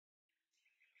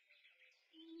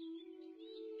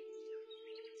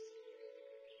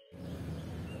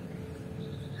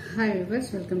Hi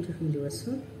viewers, welcome to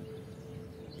Healursoul.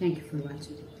 Thank you for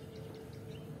watching.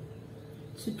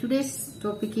 So today's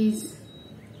topic is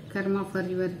karma for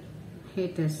your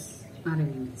haters or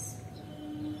enemies.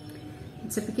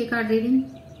 It's a pick a card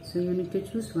reading, so you need to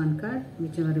choose one card,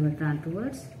 whichever you are drawn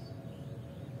towards.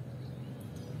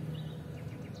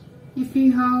 If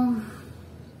you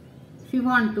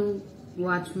want to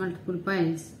watch multiple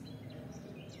piles,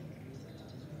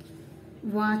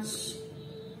 watch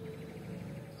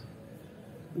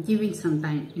giving some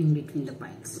time in between the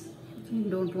piles. Okay?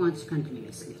 Don't watch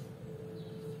continuously.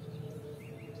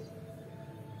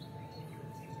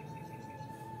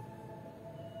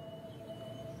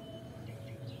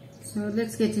 So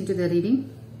let's get into the reading.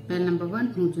 Pile number 1,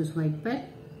 who choose white pile?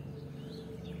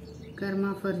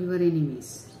 Karma for your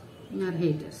enemies or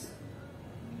haters.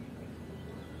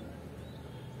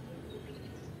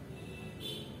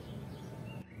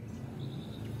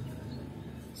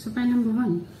 So pile number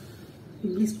 1.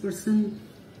 This person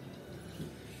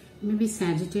may be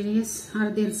Sagittarius, or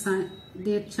their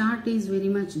chart is very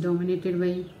much dominated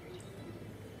by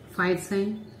fire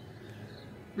sign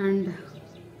and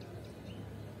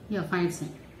fire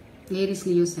sign, Aries,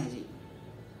 Leo, Sagittarius.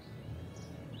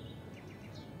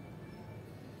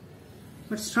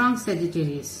 But strong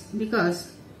Sagittarius,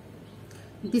 because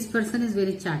this person is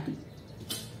very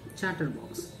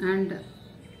chatterbox, and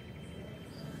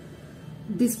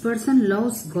this person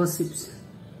loves gossips.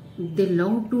 They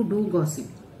love to do gossip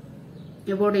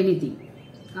about anything,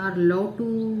 or love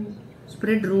to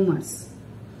spread rumors,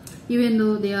 even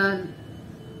though they are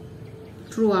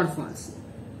true or false.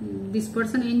 This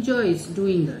person enjoys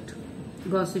doing that,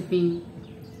 gossiping,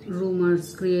 rumors,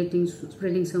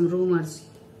 spreading some rumors.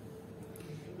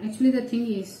 Actually, the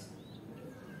thing is,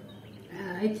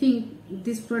 I think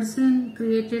this person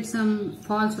created some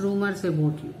false rumors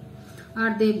about you,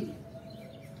 or they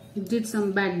did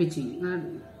some backbiting, or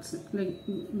like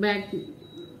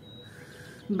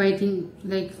backbiting,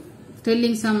 like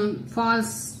telling some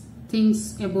false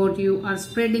things about you, or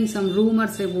spreading some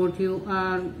rumors about you,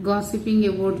 or gossiping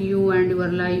about you and your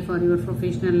life, or your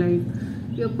professional life,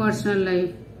 your personal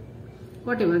life,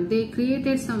 whatever. They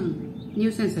created some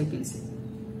nuisance, I can say,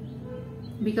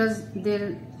 because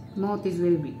their mouth is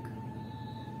very big.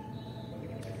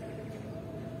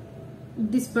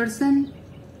 This person,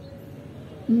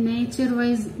 nature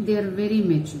wise, they are very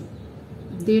mature.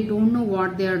 They don't know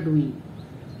what they are doing.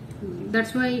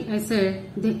 That's why I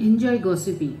said they enjoy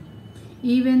gossiping.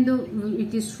 Even though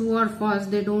it is true or false,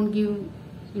 they don't give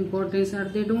importance, or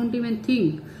they don't even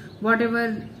think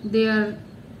whatever they are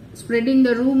spreading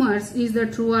the rumors, is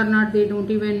that true or not. They don't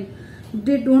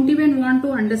even want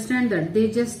to understand that. They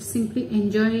just simply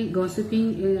enjoy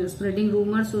gossiping, spreading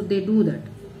rumors, so they do that.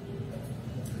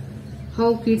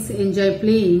 How kids enjoy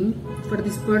playing, for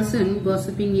this person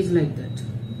gossiping is like that.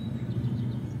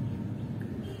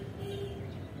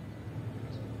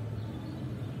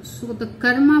 So the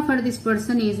karma for this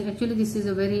person is, actually this is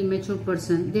a very mature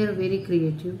person. They are very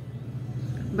creative,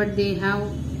 but they have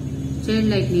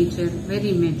childlike nature,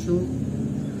 very mature.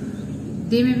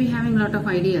 They may be having a lot of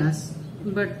ideas,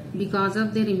 but because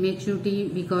of their immaturity,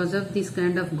 because of this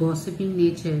kind of gossiping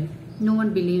nature, no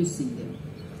one believes in them.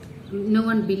 No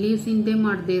one believes in them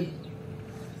or their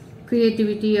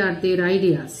creativity or their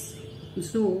ideas.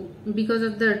 So because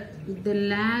of that, they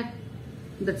lack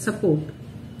that support.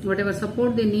 Whatever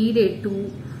support they needed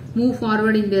to move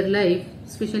forward in their life,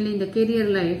 especially in the career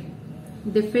life,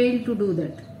 they fail to do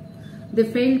that. They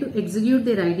fail to execute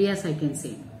their ideas, I can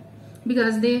say.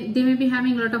 Because they may be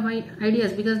having a lot of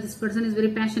ideas, because this person is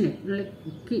very passionate,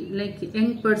 like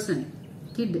young person,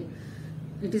 kid.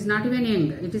 It is not even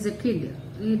young, it is a kid.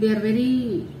 They are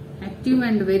very active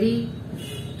and very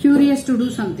curious to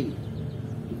do something,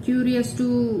 curious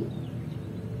to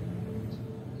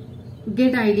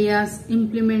get ideas,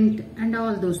 implement, and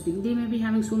all those things. They may be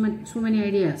having so many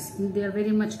ideas. They are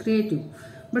very much creative,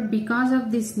 but because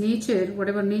of this nature,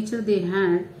 whatever nature they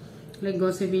had, like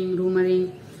gossiping,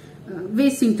 rumoring,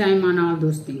 wasting time on all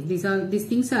those things. These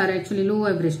things are actually low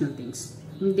vibrational things.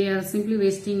 They are simply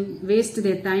waste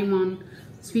their time on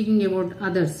speaking about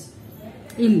others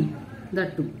ill,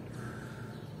 that too.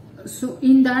 So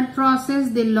in that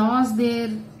process, they lost their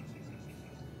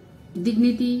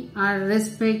dignity or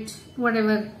respect,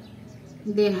 whatever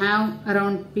they have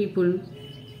around people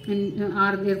and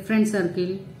or their friend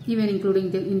circle, even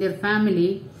including in their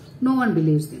family. No one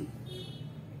believes them.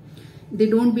 They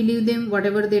don't believe them,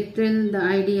 whatever they tell the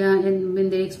idea, and when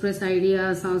they express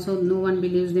ideas also no one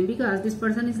believes them, because this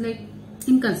person is like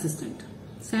inconsistent.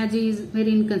 Sag is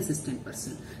very inconsistent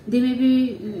person. They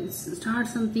maybe start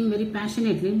something very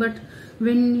passionately, but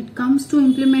when it comes to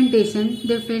implementation,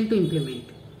 they fail to implement.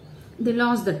 They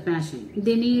lost that passion.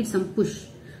 They need some push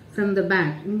from the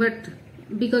back, but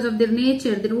because of their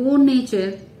nature, their own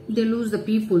nature, they lose the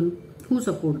people who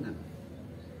support them.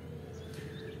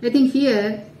 I think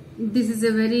here, this is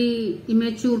a very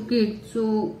immature kid,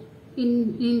 so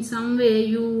in some way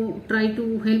you try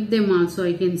to help them also,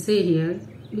 I can say here,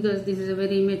 because this is a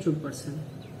very immature person.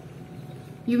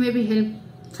 You maybe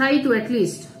try to, at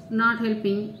least, not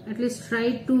helping, at least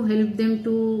try to help them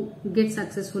to get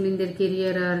successful in their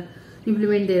career or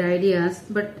implement their ideas,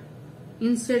 but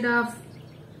instead of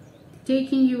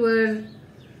taking your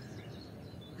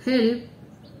help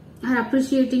or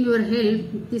appreciating your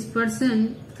help, this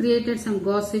person created some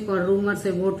gossip or rumors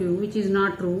about you which is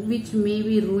not true, which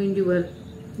maybe ruined your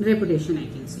reputation, I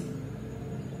can say.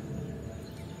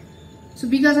 So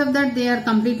because of that, they are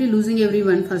completely losing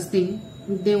everyone. First thing,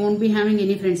 they won't be having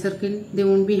any friend circle, they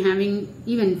won't be having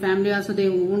even family also, they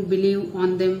won't believe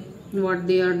on them what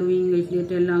they are doing.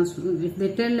 If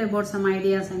they tell about some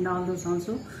ideas and all those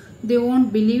also, they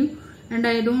won't believe, and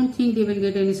I don't think they will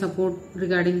get any support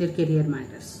regarding their career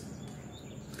matters.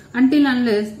 Until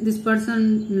unless this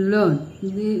person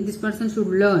should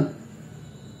learn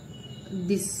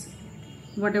this,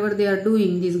 whatever they are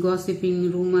doing, this gossiping,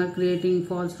 rumor, creating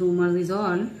false rumors, is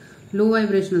all low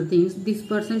vibrational things. This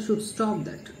person should stop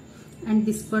that, and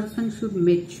this person should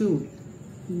mature.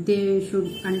 They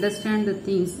should understand the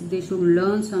things, they should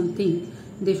learn something,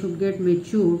 they should get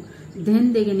mature,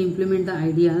 then they can implement the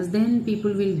ideas, then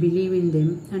people will believe in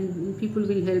them and people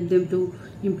will help them to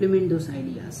implement those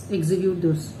ideas, execute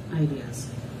those ideas.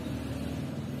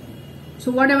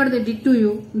 So whatever they did to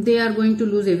you, they are going to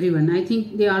lose everyone. I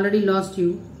think they already lost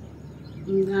you,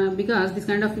 because this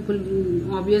kind of people,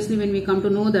 obviously when we come to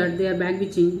know that they are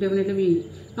backbitching, definitely we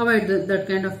avoid that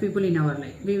kind of people in our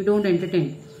life. We don't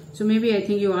entertain. So maybe I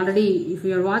think you already, if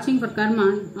you are watching for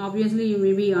karma, obviously you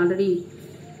maybe already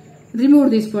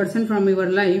remove this person from your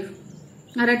life,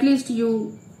 or at least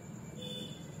you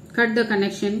cut the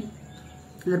connection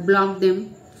or block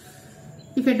them.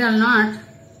 If at all not,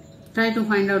 try to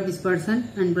find out this person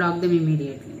and block them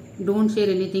immediately. Don't share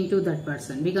anything to that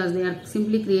person, because they are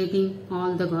simply creating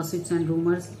all the gossips and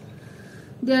rumors.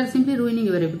 They are simply ruining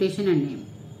your reputation and name.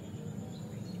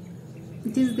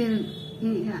 It is their,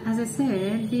 as I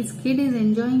said, this kid is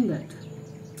enjoying that.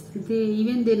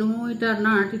 Even they know it or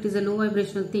not, it is a low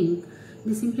vibrational thing.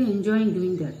 They simply enjoying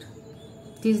doing that.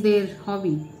 It is their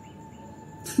hobby.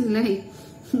 Like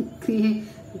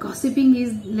gossiping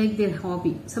is like their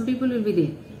hobby. Some people will be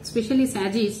there, especially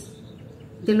Sagis.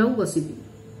 They love gossiping.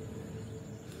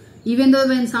 Even though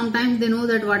when sometimes they know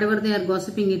that whatever they are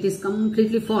gossiping, it is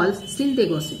completely false, still they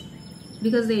gossip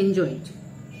because they enjoy it.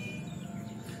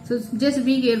 So just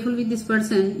be careful with this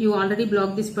person. You already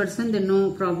blocked this person, then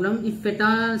no problem. If at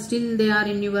all still they are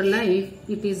in your life,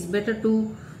 it is better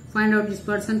to find out this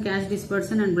person, catch this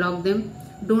person and block them.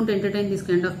 Don't entertain this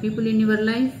kind of people in your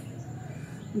life,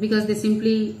 because they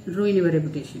simply ruin your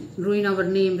reputation, ruin our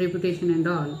name, reputation and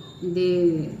all.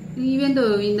 They, even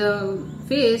though in the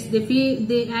face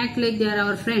they act like they are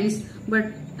our friends, but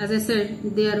as I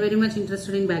said, they are very much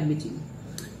interested in backbitching.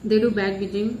 They do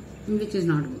backbitching, which is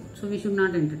not good. So we should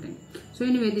not entertain. So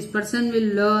anyway, this person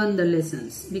will learn the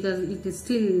lessons, because it is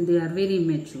still, they are very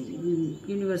mature.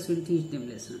 Universe will teach them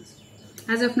lessons.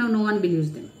 As of now, no one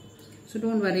believes them. So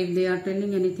don't worry if they are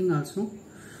telling anything also.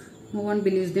 No one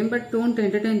believes them, but don't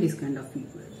entertain this kind of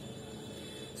people.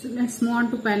 So let's move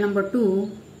on to pile number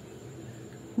 2.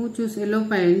 Who choose yellow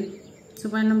pile? So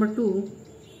pile number 2,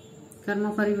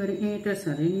 karma for your haters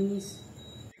or enemies.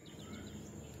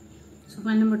 So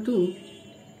pile number 2.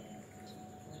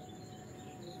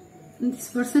 This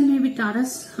person may be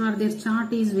Taurus, or their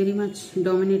chart is very much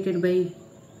dominated by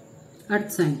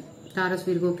Earth sign, Taurus,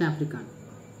 Virgo, Capricorn.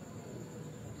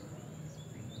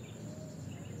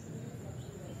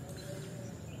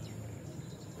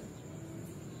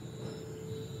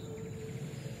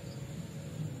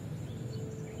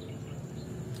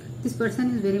 This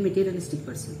person is very materialistic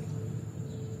person.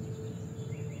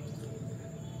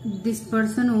 This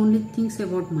person only thinks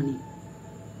about money,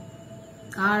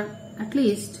 or at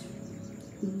least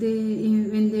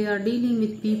when they are dealing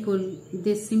with people,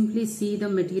 they simply see the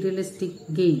materialistic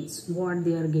gains, what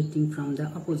they are getting from the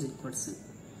opposite person.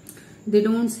 They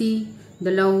don't see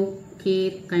the love,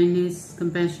 care, kindness,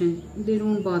 compassion. They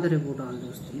don't bother about all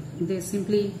those things. They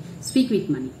simply speak with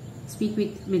money, speak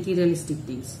with materialistic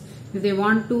things. If they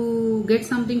want to get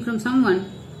something from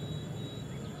someone,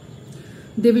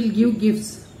 they will give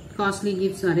gifts, costly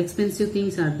gifts or expensive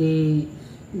things, or they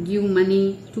give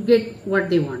money to get what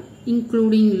they want,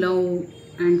 including love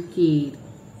and care.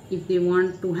 If they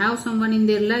want to have someone in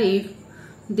their life,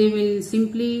 they will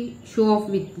simply show off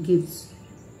with gifts.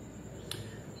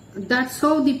 That's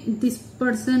how this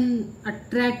person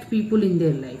attract people in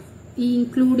their life,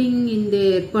 including in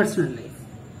their personal life,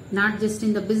 not just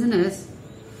in the business,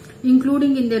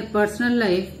 including in their personal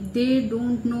life. They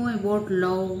don't know about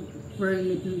love,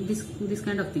 this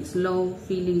kind of things, love,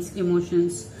 feelings,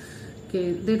 emotions,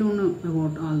 care. They don't know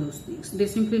about all those things. They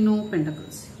simply know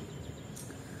pentacles.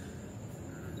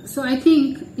 So I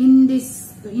think in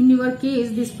your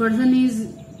case, this person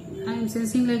is, I am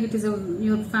sensing like it is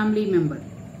your family member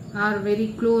or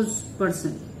very close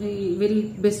person, a very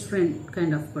best friend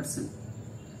kind of person.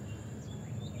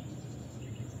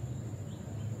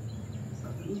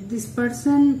 This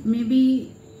person,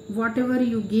 maybe whatever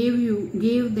you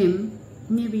gave them,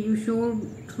 maybe you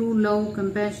showed true love,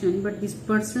 compassion, but this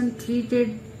person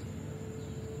treated,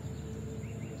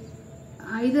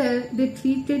 either they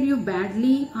treated you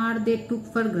badly or they took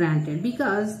for granted,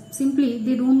 because simply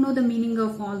they don't know the meaning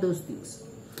of all those things.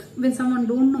 When someone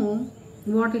don't know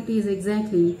what it is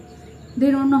exactly, they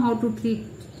don't know how to treat,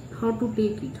 how to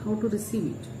take it, how to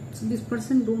receive it. So this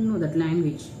person don't know that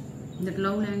language, that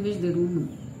love language, they don't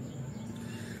know.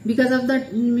 Because of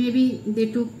that, maybe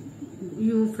they took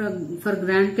you for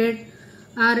granted,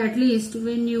 or at least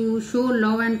when you show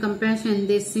love and compassion,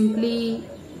 they simply,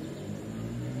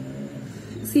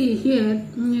 see here,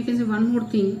 you can say one more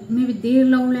thing, maybe their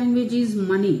love language is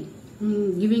money,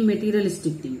 giving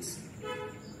materialistic things.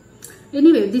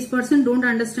 Anyway, this person don't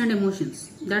understand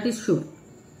emotions, that is sure.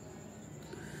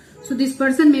 So this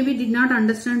person maybe did not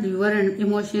understand your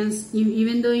emotions,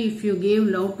 even though if you gave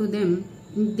love to them,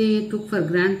 they took for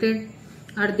granted,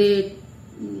 or they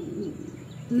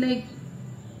like,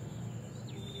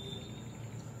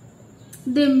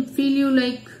 they feel you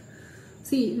like,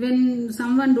 see, when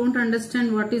someone don't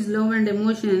understand what is love and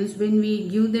emotions, when we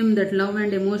give them that love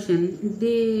and emotion,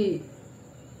 they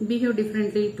behave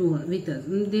differently with us.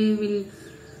 They will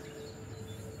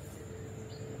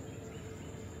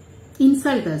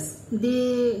insult us.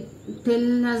 They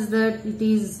tell us that it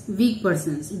is weak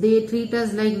persons. They treat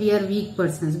us like we are weak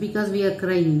persons because we are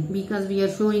crying, because we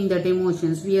are showing that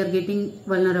emotions, we are getting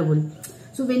vulnerable.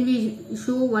 So when we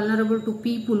show vulnerable to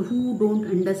people who don't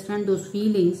understand those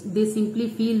feelings, they simply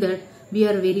feel that we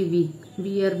are very weak.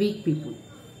 We are weak people.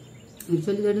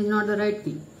 Actually, that is not the right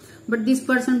thing. But this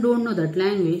person don't know that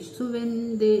language. So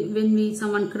when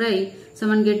someone cry,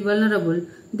 someone get vulnerable,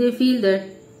 they feel that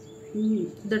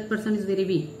that person is very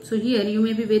weak. So here you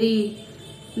may be very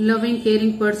loving,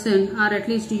 caring person, or at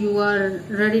least you are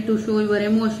ready to show your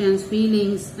emotions,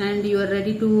 feelings, and you are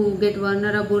ready to get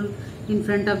vulnerable in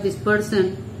front of this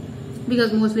person,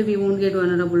 because mostly we won't get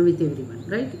vulnerable with everyone,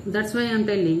 right? That's why I'm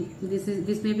telling,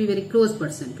 this may be very close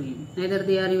person to you. Either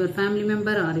they are your family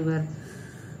member or your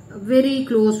very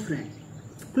close friend,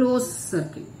 close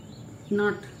circle,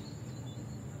 not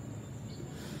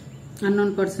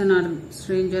unknown person or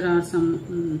stranger or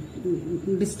some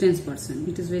distance person.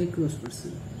 It is very close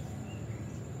person.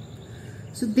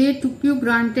 So they took you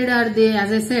granted, or they,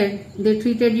 as I said, they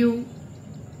treated you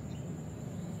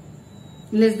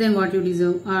less than what you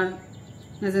deserve, or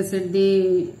as I said,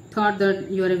 they thought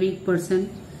that you are a weak person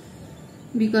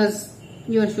because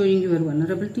you are showing your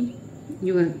vulnerability.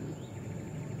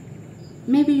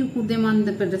 Maybe you put them on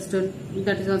the pedestal.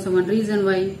 That is also one reason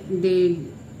why they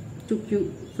took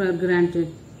you for granted.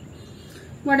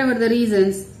 Whatever the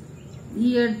reasons,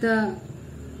 here the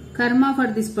karma for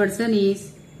this person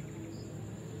is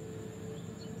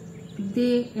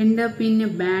they end up in a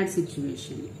bad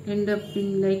situation, end up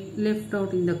in like left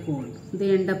out in the cold.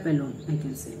 They end up alone, I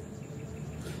can say.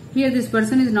 Here this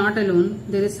person is not alone.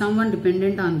 There is someone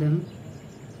dependent on them.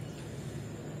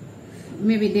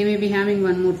 Maybe they may be having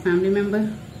one more family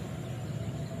member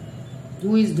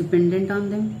who is dependent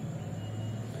on them.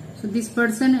 So this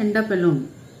person end up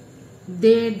alone.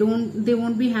 They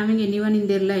won't be having anyone in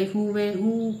their life who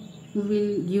will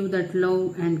give that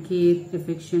love and care,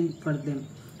 affection for them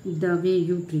the way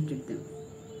you treated them.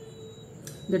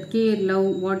 That care,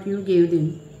 love, what you gave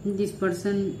them, this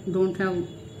person don't have.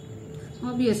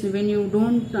 Obviously, when you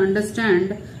don't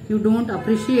understand, you don't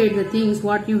appreciate the things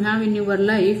what you have in your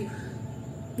life,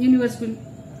 universe will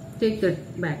take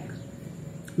that back,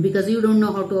 because you don't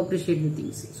know how to appreciate the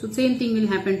things. So same thing will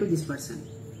happen to this person.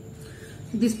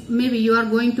 This, maybe you are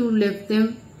going to leave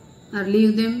them or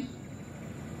leave them.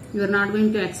 You are not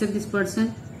going to accept this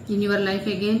person in your life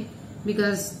again,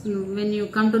 because when you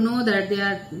come to know that they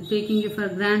are taking you for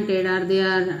granted, or they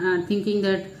are thinking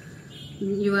that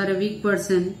you are a weak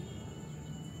person,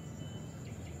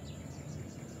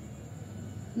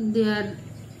 they are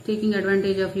taking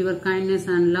advantage of your kindness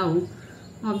and love,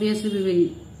 obviously we will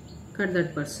cut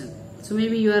that person. So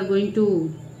maybe you are going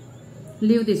to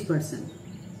leave this person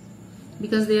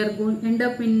because they are going end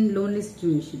up in lonely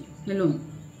situation, alone,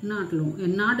 not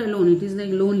alone, it is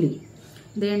like lonely.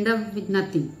 They end up with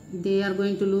nothing. They are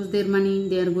going to lose their money,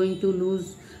 they are going to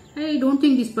lose. I don't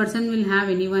think this person will have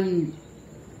anyone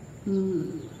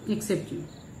except you,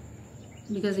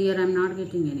 because here I am not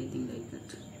getting anything like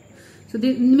that. So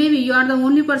maybe you are the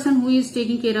only person who is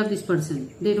taking care of this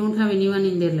person. They don't have anyone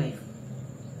in their life.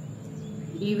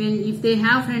 Even if they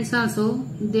have friends also,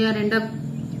 they are end up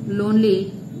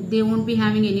lonely. They won't be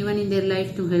having anyone in their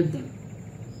life to help them.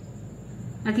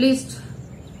 At least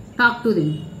talk to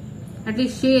them. At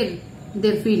least share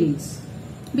their feelings.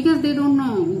 Because they don't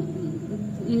know.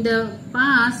 In the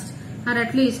past, or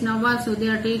at least now also, they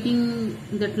are taking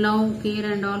that love, care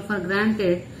and all for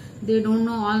granted. They don't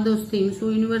know all those things. So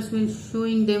universe will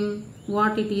showing them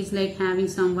what it is like having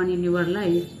someone in your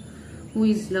life who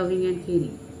is loving and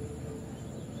caring.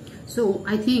 So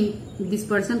I think this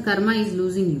person karma is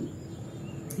losing you,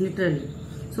 literally.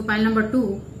 So pile number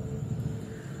 2,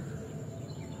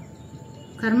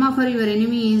 karma for your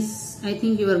enemy is, I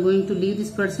think you are going to leave this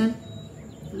person,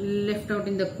 left out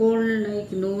in the cold,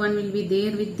 like no one will be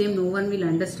there with them, no one will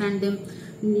understand them,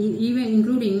 even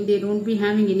including they don't be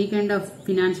having any kind of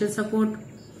financial support.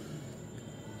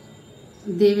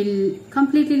 They will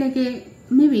completely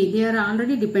maybe they are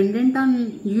already dependent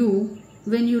on you.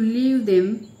 When you leave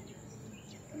them,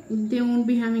 they won't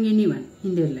be having anyone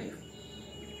in their life.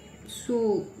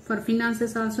 So for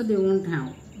finances also they won't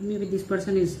have. Maybe this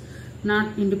person is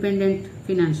not independent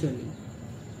financially.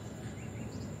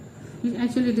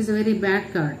 Actually it is a very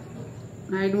bad card.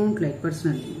 I don't like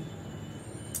personally.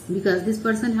 Because this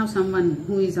person have someone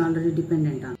who is already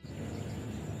dependent on.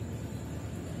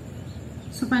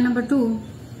 So pile number 2,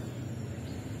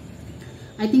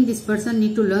 I think this person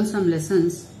need to learn some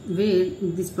lessons where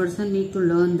this person need to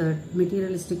learn that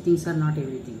materialistic things are not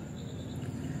everything.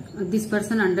 This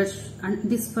person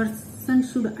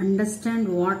should understand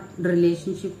what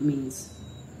relationship means.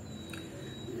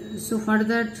 So for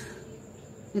that,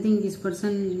 I think this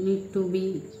person need to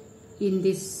be in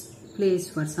this place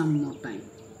for some more time.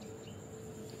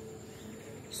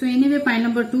 So anyway, pile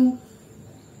number 2,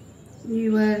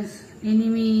 your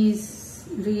enemy is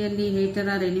really, hater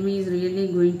or enemy is really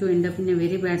going to end up in a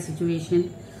very bad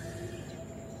situation,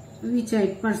 which I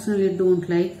personally don't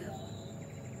like.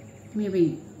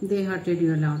 Maybe they hurted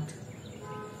you a lot.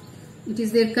 It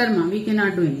is their karma, we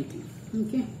cannot do anything.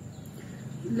 Okay,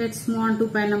 let's move on to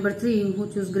pile number 3,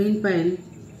 who choose green pile.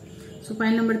 So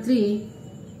pile number 3,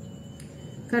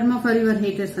 karma for your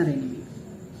haters or enemy.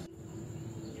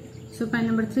 So pile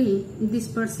number 3, this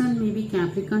person may be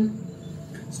Capricorn,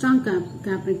 strong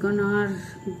Capricorn, or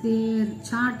their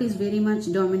chart is very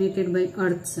much dominated by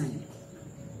earth sign.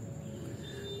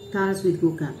 Taurus with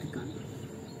go Capricorn.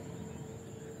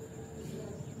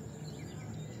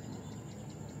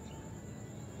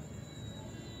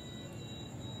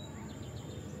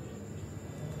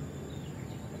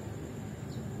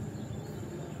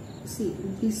 See,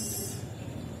 this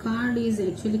card is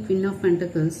actually Queen of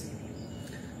Pentacles.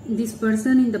 This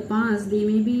person in the past, they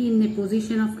may be in a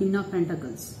position of Queen of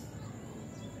Pentacles,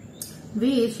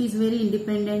 where she is very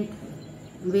independent,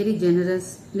 very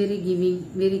generous, very giving,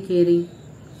 very caring,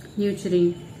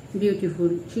 nurturing,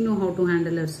 beautiful. She know how to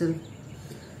handle herself.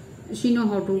 She know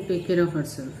how to take care of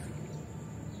herself.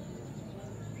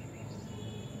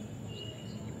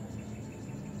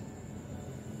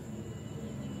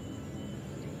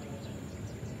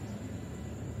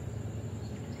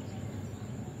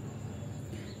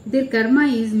 Their karma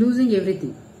is losing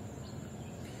everything.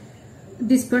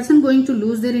 This person going to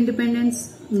lose their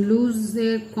independence, lose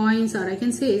their coins, or I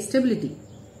can say stability.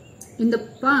 In the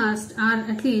past, or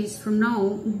at least from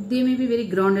now, they may be very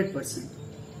grounded person.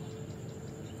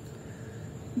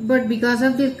 But because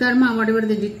of their karma, whatever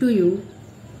they did to you,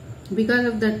 because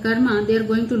of that karma, they are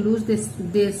going to lose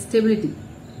their stability.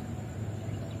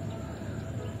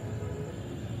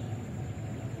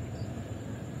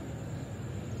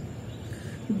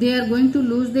 They are going to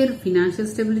lose their financial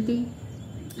stability,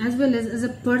 as well as a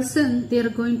person, they are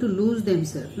going to lose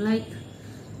themselves. Like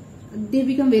they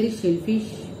become very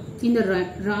selfish in the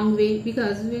wrong way,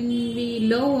 because when we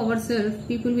love ourselves,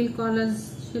 people will call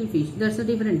us selfish. That's a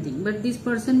different thing. But this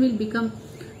person will become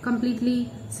completely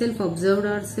self-absorbed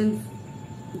or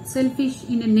selfish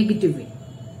in a negative way.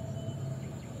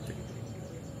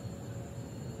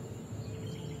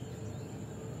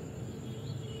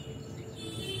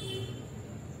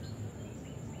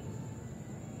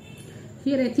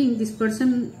 Here I think this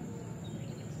person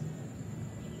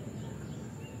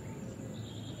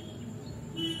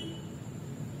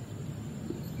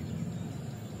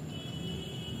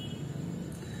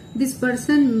this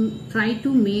person try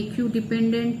to make you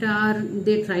dependent, or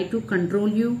they try to control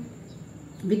you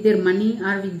with their money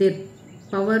or with their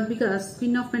power, because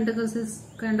Queen of Pentacles is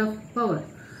kind of power.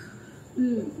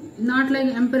 Not like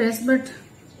Empress, but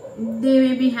they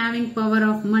may be having power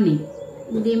of money.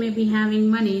 They may be having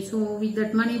money, so with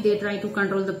that money they try to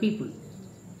control the people.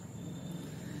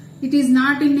 It is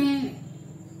not in a,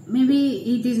 maybe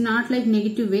it is not like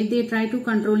negative way. They try to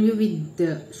control you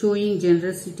with showing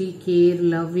generosity, care,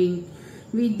 loving.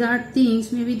 With that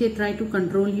things, maybe they try to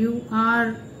control you,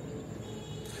 or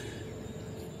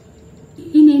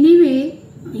in any way,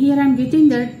 here I am getting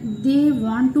that they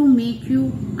want to make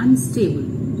you unstable.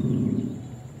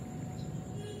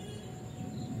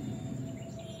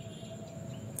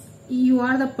 You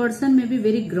are the person, maybe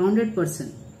very grounded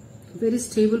person, very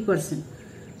stable person,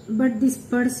 but this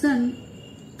person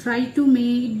try to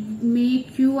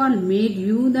make you, or made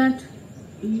you that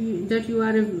you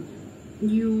are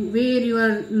where you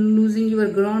are losing your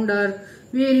ground, or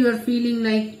where you are feeling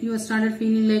like you started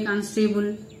feeling like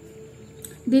unstable.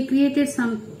 They created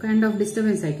some kind of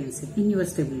disturbance, I can say, in your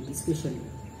stability, especially.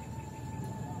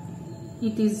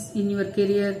 It is in your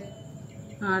career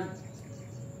or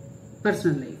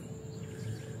personal life.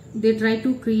 They try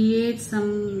to create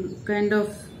some kind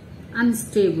of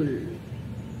unstable,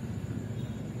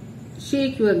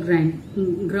 shake your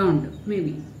ground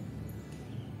maybe,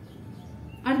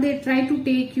 or they try to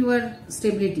take your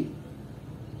stability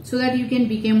so that you can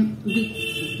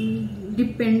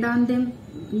depend on them.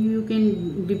 You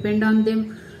can depend on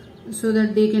them so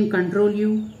that they can control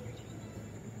you.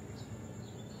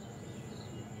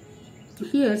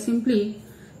 Here simply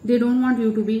they don't want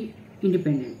you to be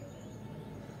independent.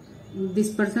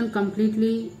 This person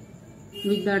completely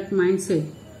with that mindset.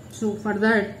 So for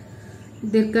that,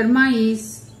 their karma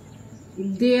is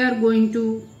they are going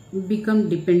to become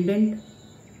dependent.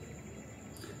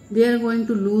 They are going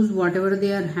to lose whatever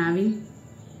they are having,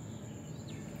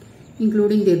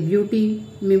 including their beauty.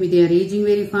 Maybe they are aging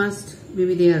very fast.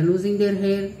 Maybe they are losing their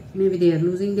hair. Maybe they are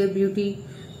losing their beauty.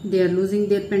 They are losing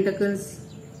their pentacles.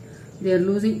 They are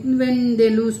losing, when they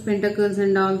lose pentacles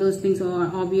and all those things,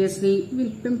 obviously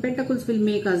pentacles will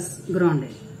make us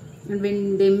grounded, and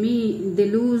when they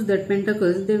lose that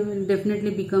pentacles, they will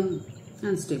definitely become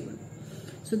unstable.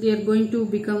 So they are going to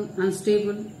become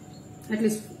unstable, at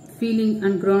least feeling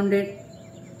ungrounded.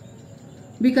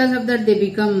 Because of that, they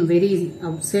become very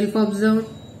self-absorbed,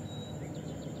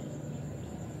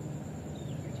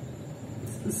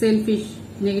 selfish,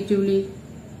 negatively.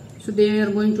 So they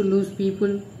are going to lose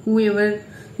people. Whoever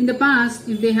in the past,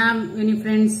 if they have any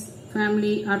friends,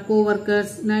 family or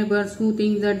co-workers, neighbors who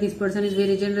think that this person is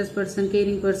very generous person,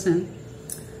 caring person,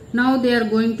 now they are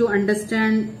going to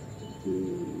understand,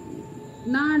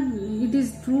 not it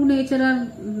is true nature,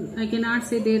 or I cannot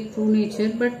say their true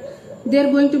nature, but they are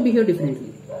going to behave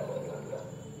differently,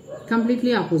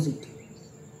 completely opposite.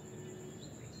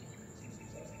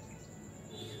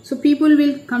 So people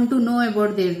will come to know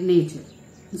about their nature.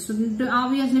 So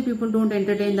obviously people don't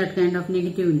entertain that kind of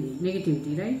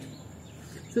negativity, right?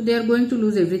 So they are going to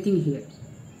lose everything here.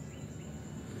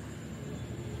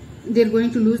 They are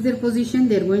going to lose their position.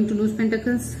 They are going to lose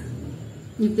pentacles.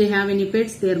 If they have any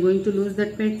pets, they are going to lose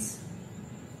that pets.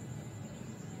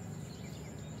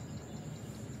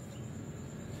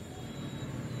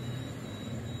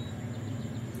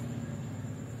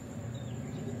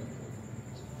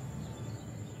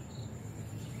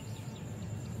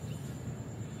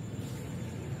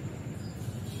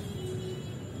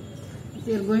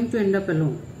 They are going to end up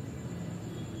alone.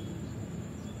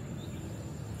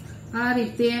 Or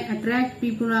if they attract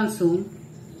people also,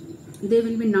 they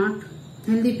will be not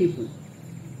healthy people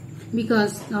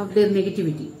because of their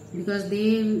negativity, because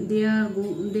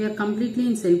they are completely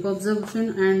in self-absorption,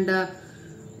 and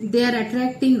they are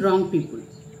attracting wrong people.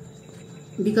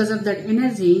 Because of that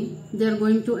energy, they are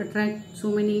going to attract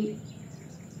so many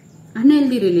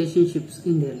unhealthy relationships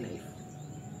in their life.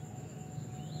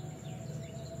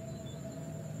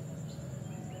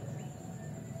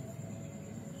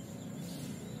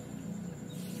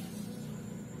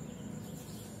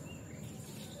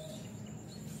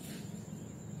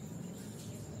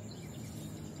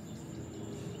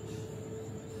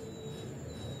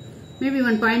 Maybe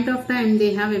one point of time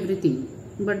they have everything,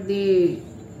 but they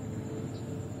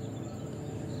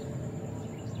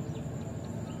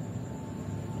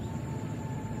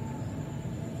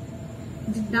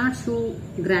did not show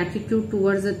gratitude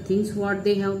towards the things what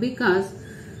they have, because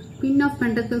Queen of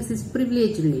Pentacles is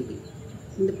privileged lady,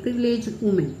 the privileged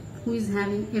woman who is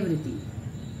having everything.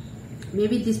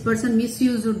 Maybe this person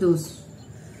misused those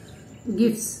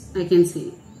gifts, I can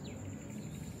say.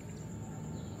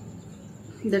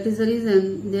 That is the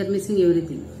reason they are missing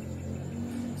everything.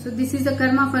 So this is the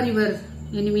karma for your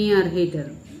enemy or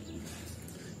hater.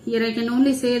 Here I can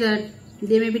only say that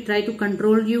they maybe try to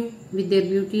control you with their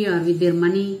beauty or with their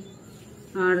money,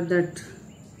 or that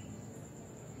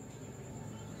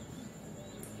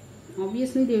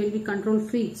obviously they will be control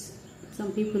freaks.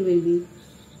 Some people will be.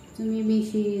 So maybe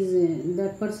she is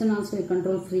that person also a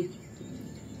control freak.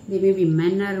 They may be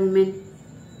men or women.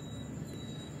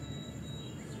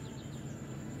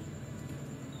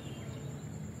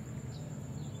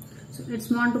 So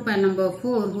let's move on to pile number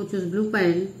 4, who choose blue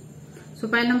pile. So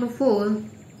pile number 4,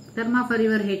 karma for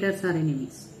your haters or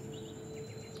enemies.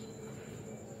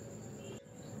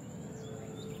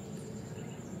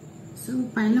 So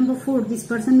pile number 4, this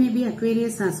person may be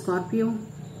Aquarius or Scorpio,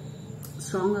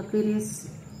 strong Aquarius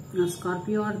or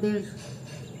Scorpio, or there.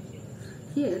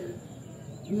 Here,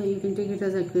 yeah, you can take it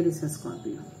as Aquarius or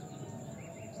Scorpio.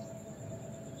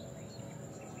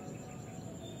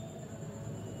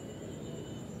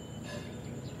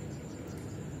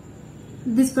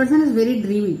 This person is very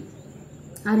dreamy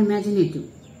or imaginative,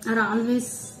 or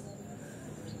always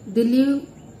they live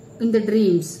in the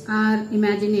dreams or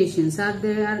imaginations, or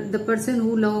they are the person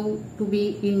who love to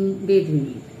be in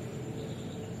daydreaming.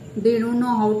 They don't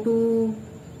know how to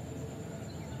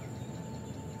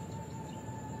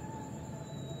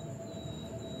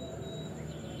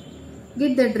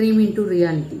get the dream into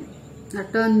reality or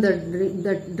turn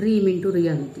that dream into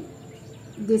reality.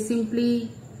 They simply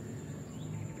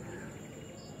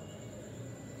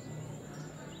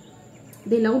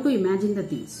love to imagine the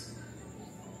things.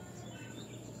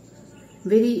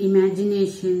 Very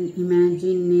imaginative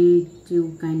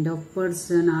kind of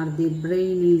person, or their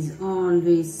brain is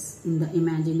always in the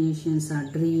imaginations or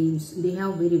dreams. They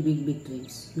have very big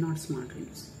dreams, not small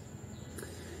dreams.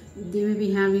 They may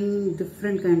be having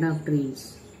different kind of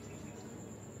dreams.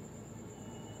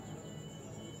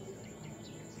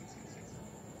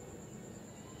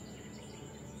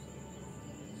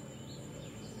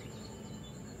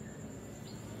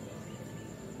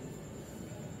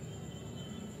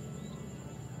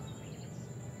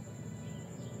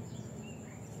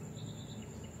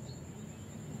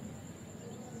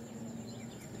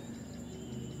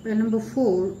 Well, number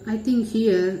 4, I think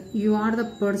here you are the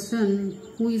person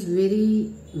who is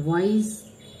very wise,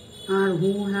 or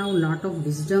who have a lot of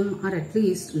wisdom, or at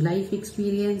least life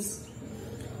experience,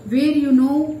 where you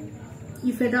know,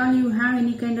 if at all you have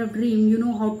any kind of dream, you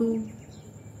know how to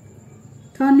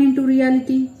turn into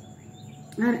reality,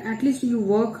 or at least you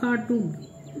work hard to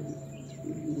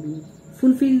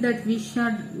fulfill that wish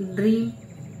or dream.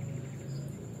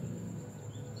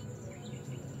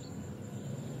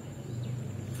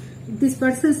 This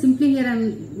person, simply here I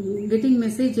am getting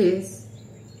messages,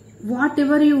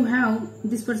 whatever you have,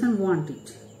 this person want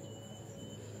it.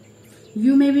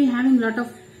 You may be having lot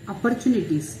of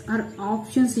opportunities or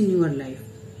options in your life,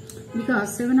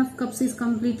 because 7 of Cups is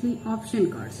completely option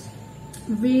cards,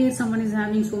 where someone is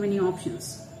having so many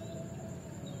options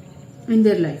in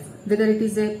their life, whether it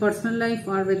is a personal life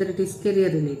or whether it is career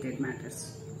related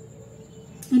matters.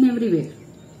 In everywhere,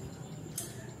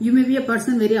 you may be a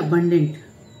person very abundant,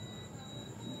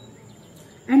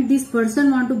 and this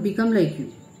person want to become like you,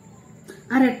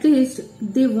 or at least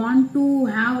they want to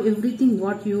have everything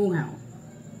what you have,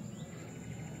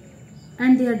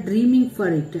 and they are dreaming for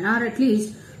it, or at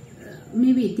least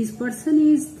maybe this person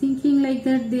is thinking like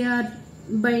that. They are,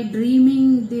 by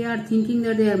dreaming, they are thinking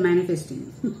that they are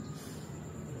manifesting.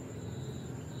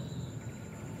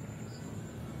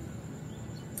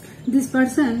 This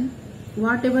person,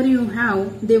 whatever you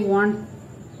have, they want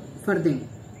for them.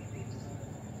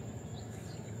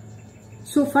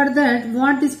 So for that,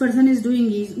 what this person is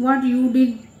doing is, what you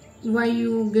did, why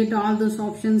you get all those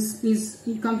options is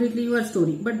completely your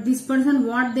story. But this person,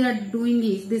 what they are doing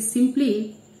is, they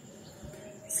simply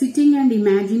sitting and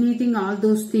imagining all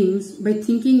those things by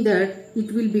thinking that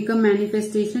it will become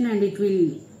manifestation and it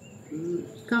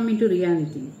will come into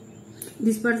reality.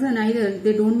 This person, either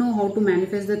they don't know how to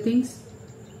manifest the things,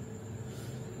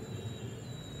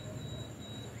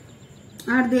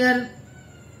 or they are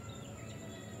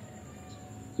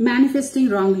manifesting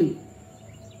wrongly,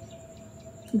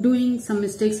 doing some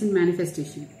mistakes in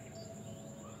manifestation.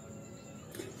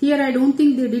 Here I don't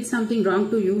think they did something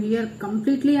wrong to you. Here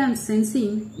completely I am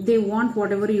sensing they want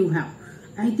whatever you have.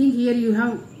 I think here you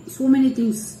have so many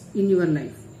things in your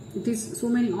life. It is so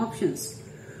many options.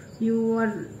 You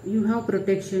have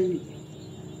protection.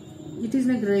 It is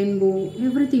like rainbow.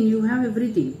 Everything, you have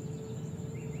everything.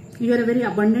 You are a very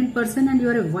abundant person and you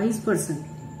are a wise person.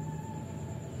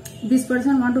 This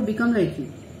person want to become like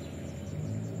you,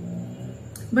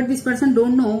 but this person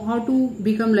don't know how to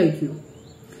become like you.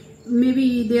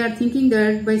 maybe they are thinking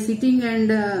that by sitting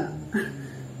and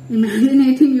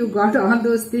imagining you got all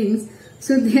those things,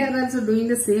 so they are also doing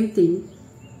the same thing.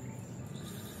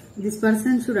 This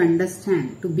person should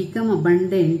understand, to become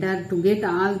abundant or to get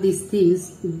all these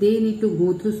things, they need to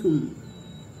go through some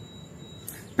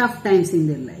tough times in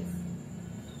their life.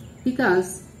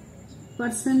 Because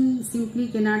person simply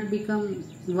cannot become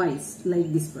wise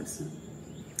like this person.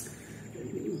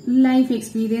 Life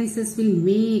experiences will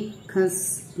make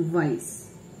us wise.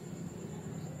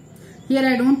 Here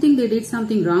I don't think they did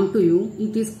something wrong to you.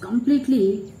 It is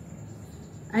completely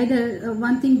either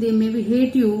one thing, they maybe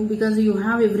hate you because you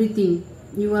have everything.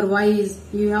 You are wise,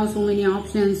 you have so many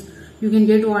options, you can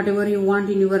get whatever you want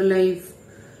in your life.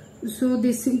 So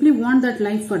they simply want that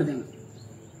life for them.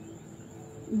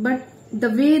 But the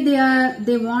way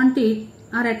they want it,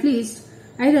 or at least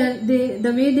either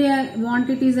the way they want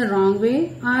it is a wrong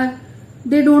way, or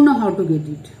they don't know how to get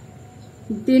it.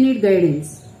 They need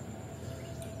guidance.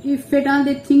 If at all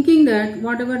they're thinking that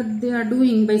whatever they are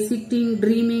doing by sitting,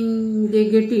 dreaming, they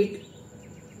get it,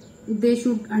 they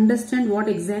should understand what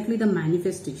exactly the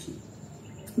manifestation.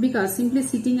 Because simply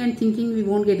sitting and thinking, we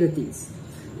won't get the things.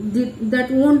 That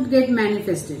won't get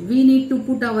manifested. We need to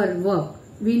put our work.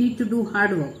 We need to do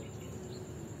hard work.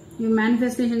 Your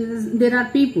manifestation, there are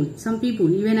people, some people,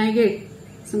 even I get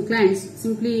some clients,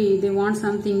 simply they want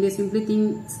something, they simply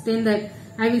tell that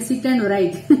I will sit and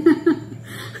write.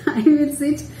 I will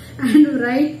sit and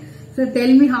write. So tell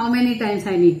me how many times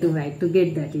I need to write to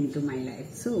get that into my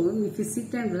life. So if you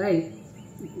sit and write,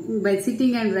 by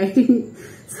sitting and writing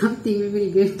something, we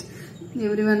will get,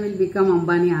 everyone will become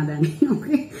Ambani Adani.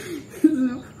 Okay?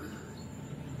 So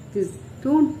just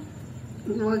don't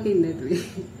work in that way.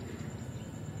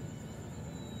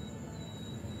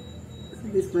 So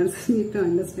this person needs to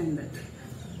understand that.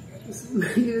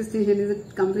 Manifestation is a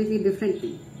completely different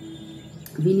thing.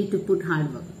 We need to put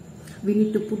hard work. We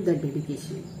need to put that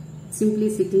dedication. Simply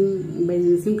sitting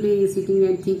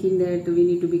and thinking that we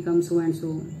need to become so and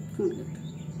so.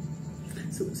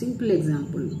 So simple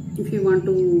example. If you want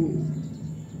to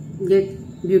get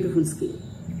beautiful skin,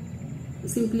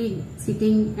 simply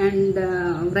sitting and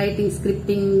writing,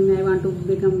 scripting, I want to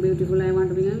become beautiful, I want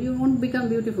to become, you won't become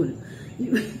beautiful.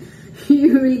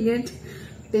 You will get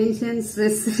tension,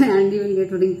 stress, and you will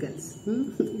get wrinkles.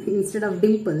 Instead of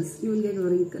dimples, you will get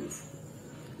wrinkles.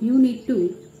 You need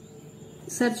to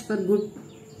search for good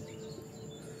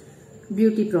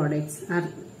beauty products or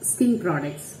skin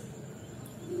products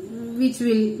which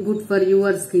will good for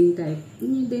your skin type.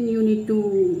 Then you need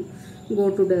to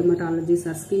go to dermatologist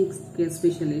or skin care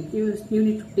specialist. You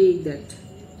need to take that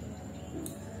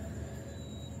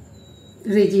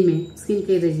regime,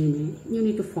 skincare regime. You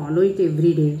need to follow it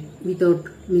every day without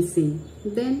missing.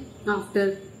 Then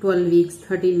after 12 weeks,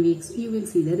 13 weeks, you will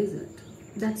see the result.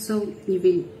 That's how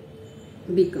you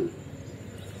will become.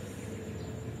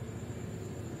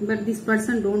 But this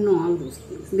person don't know all those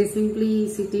things. They simply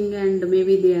sitting and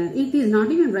maybe they are, it is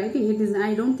not even writing, it is,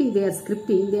 I don't think they are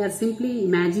scripting, they are simply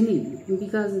imagining,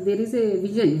 because there is a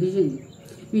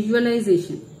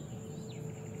visualization.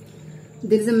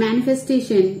 There is a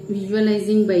manifestation,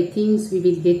 visualizing by things we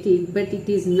will get it, but it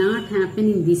is not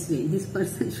happening this way. This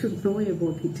person should know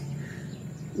about it.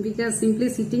 Because simply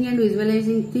sitting and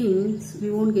visualizing things,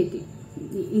 we won't get it.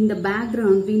 In the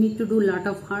background, we need to do a lot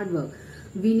of hard work.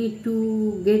 We need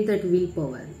to get that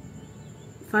willpower.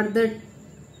 For that,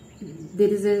 there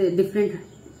is a different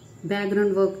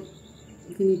background work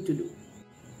we need to do.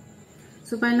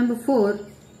 So pile number 4,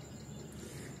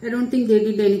 I don't think they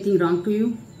did anything wrong to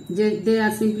you. They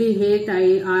are simply hate,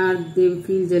 or they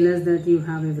feel jealous that you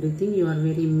have everything. You are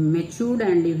very matured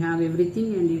and you have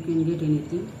everything and you can get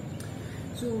anything.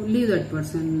 So leave that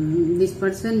person. This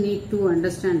person need to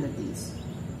understand the things.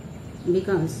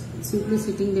 Because simply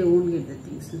sitting, they won't get the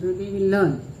things. So they will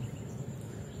learn.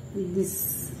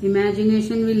 This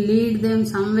imagination will lead them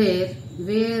somewhere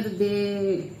where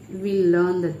they will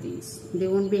learn the things. They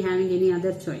won't be having any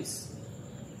other choice.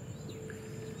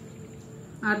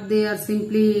 Or they are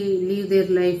simply live their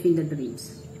life in the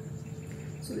dreams.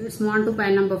 So let's move on to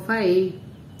pile number 5.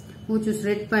 Who choose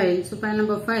red pile? So pile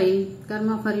number 5,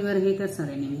 karma for your haters or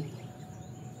enemy.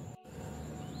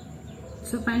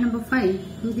 So pile number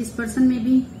 5, this person may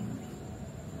be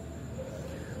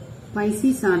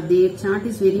Pisces, or their chart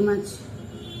is very much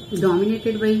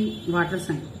dominated by water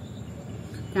sign.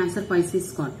 Cancer,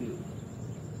 Pisces, Scorpio.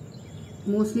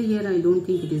 Mostly here I don't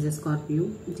think it is a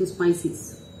Scorpio, it is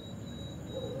Pisces.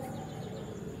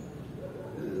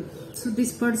 So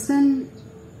this person,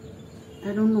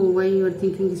 I don't know why you are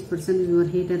thinking this person is your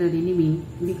hater or enemy,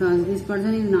 because this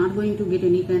person is not going to get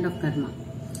any kind of karma.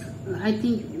 I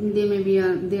think they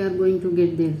are going to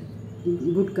get their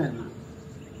good karma.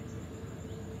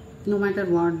 No matter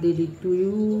what they did to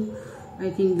you, I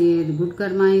think their good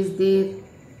karma is there.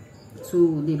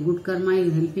 So their good karma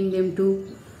is helping them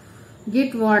to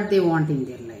get what they want in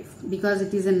their life, because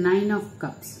it is a 9 of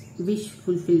Cups, wish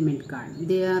fulfillment card.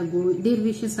 Their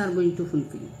wishes are going to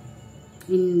fulfill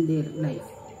in their life.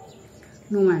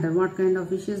 No matter what kind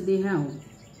of wishes they have,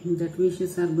 that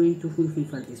wishes are going to fulfill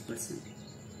for this person.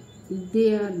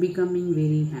 They are becoming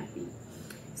very happy.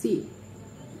 See,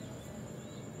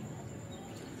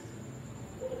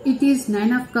 it is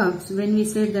 9 of Cups. When we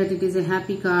said that it is a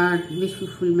happy card, wish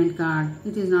fulfillment card,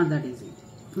 it is not that easy.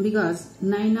 Because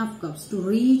 9 of Cups, to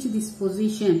reach this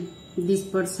position, this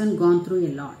person gone through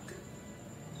a lot.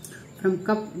 From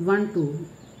Cup 1 to,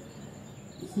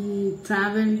 he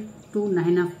traveled to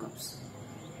 9 of Cups.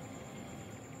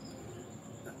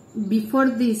 Before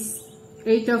this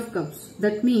 8 of Cups,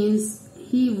 that means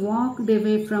he walked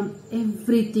away from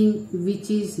everything which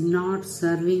is not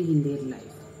serving in their life.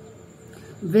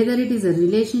 Whether it is a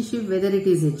relationship, whether it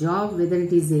is a job, whether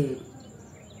it is a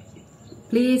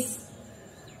place,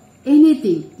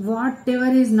 anything, whatever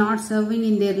is not serving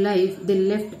in their life, they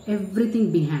left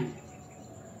everything behind.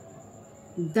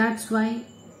 That's why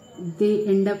they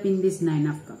end up in this 9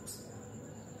 of Cups.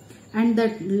 And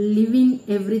that leaving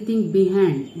everything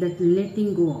behind, that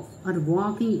letting go of or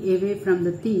walking away from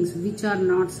the things which are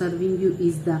not serving you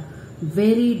is the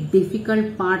very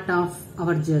difficult part of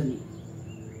our journey.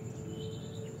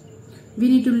 We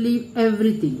need to leave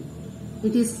everything.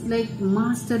 It is like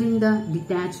mastering the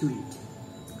detachment.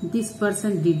 This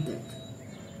person did that.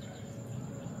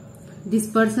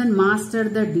 This person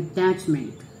mastered the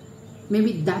detachment.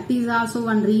 Maybe that is also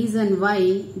one reason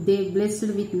why they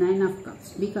blessed with 9 of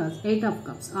Cups. Because 8 of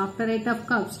Cups. After 8 of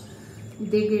Cups,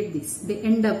 they get this. They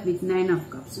end up with 9 of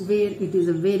Cups, where it is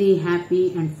a very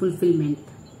happy and fulfillment.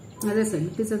 As I said,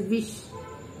 it is a wish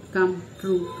come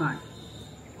true card.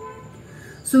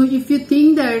 So if you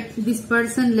think that this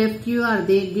person left you or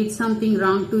they did something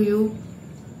wrong to you,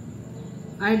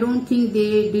 I don't think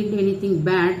they did anything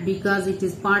bad, because it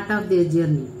is part of their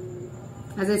journey.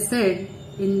 As I said,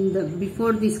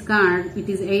 before this card, it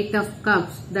is 8 of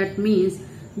Cups. That means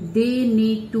they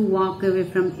need to walk away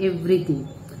from everything.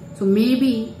 So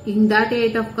maybe in that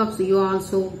 8 of Cups, you are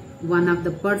also one of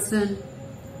the person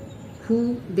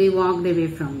who they walked away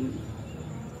from you.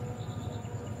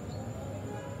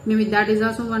 Maybe that is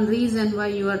also one reason why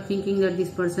you are thinking that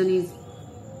this person is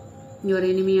your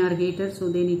enemy or hater, so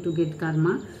they need to get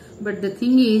karma. But the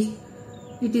thing is,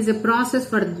 it is a process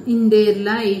for in their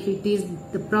life. It is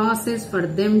the process for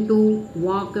them to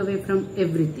walk away from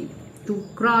everything, to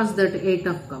cross that 8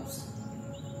 of Cups.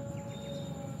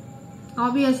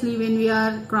 Obviously, when we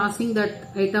are crossing that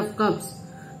 8 of Cups,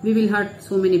 we will hurt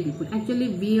so many people. Actually,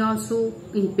 we also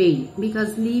in pain,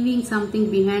 because leaving something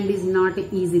behind is not an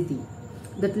easy thing.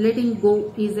 That letting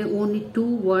go is only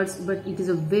 2 words, but it is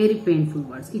a very painful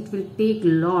words. It will take a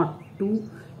lot to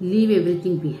leave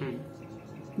everything behind.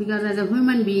 Because as a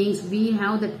human beings, we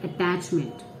have that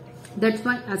attachment. That's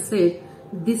why I said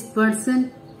this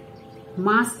person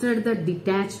mastered the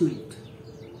detachment.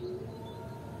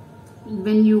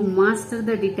 When you master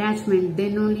the detachment,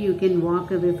 then only you can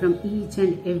walk away from each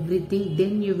and everything.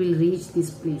 Then you will reach this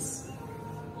place.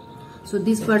 So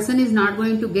this person is not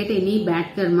going to get any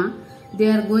bad karma. They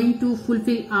are going to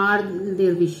fulfill all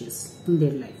their wishes in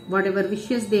their life. Whatever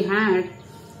wishes they had,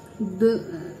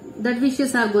 that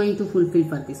wishes are going to fulfill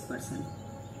for this person.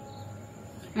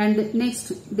 And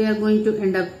next, they are going to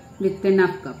end up with 10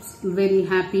 of Cups. Very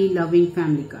happy, loving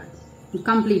family card.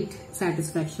 Complete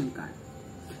satisfaction card.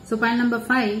 So pile number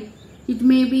 5, it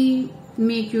may be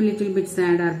make you little bit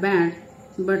sad or bad,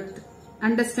 but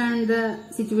understand the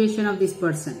situation of this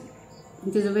person.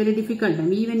 It is a very difficult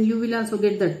time. Even you will also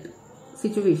get that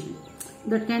situation.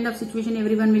 That kind of situation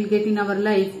everyone will get in our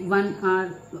life, one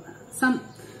or some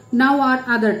now or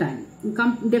other time.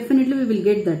 Definitely we will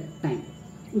get that time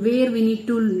where we need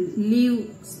to leave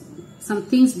some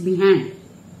things behind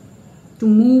to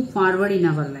move forward in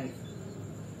our life.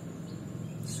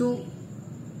 So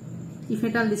if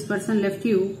at all this person left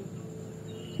you,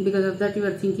 because of that you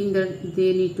are thinking that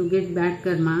they need to get bad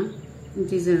karma,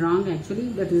 it is wrong. Actually,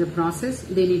 that is a process.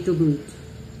 They need to do it.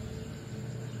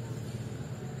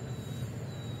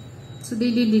 So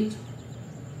they did it.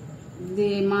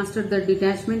 They mastered the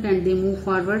detachment and they move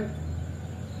forward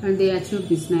and they achieved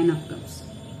this 9 of Cups.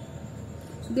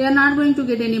 So they are not going to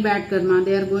get any bad karma.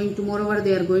 They are going to, moreover,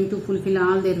 they are going to fulfill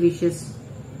all their wishes,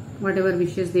 whatever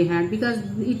wishes they had, because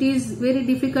it is very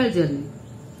difficult journey.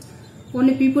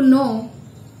 Only people know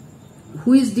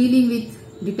who is dealing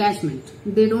with detachment.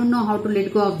 They don't know how to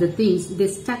let go of the things. They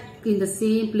stuck in the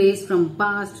same place from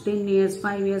past 10 years,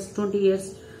 5 years, 20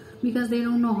 years, because they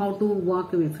don't know how to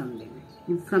walk away from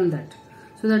them, from that,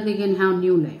 so that they can have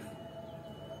new life.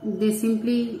 They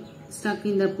simply stuck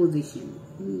in the position.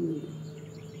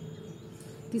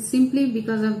 It is simply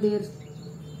because of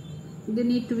they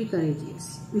need to be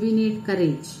courageous. We need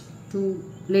courage to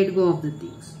let go of the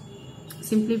things.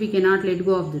 Simply we cannot let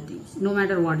go of the things, no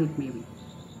matter what it may be.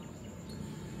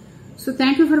 So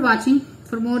thank you for watching.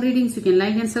 For more readings, you can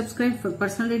like and subscribe. For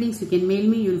personal readings, you can mail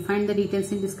me. You will find the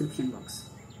details in description box.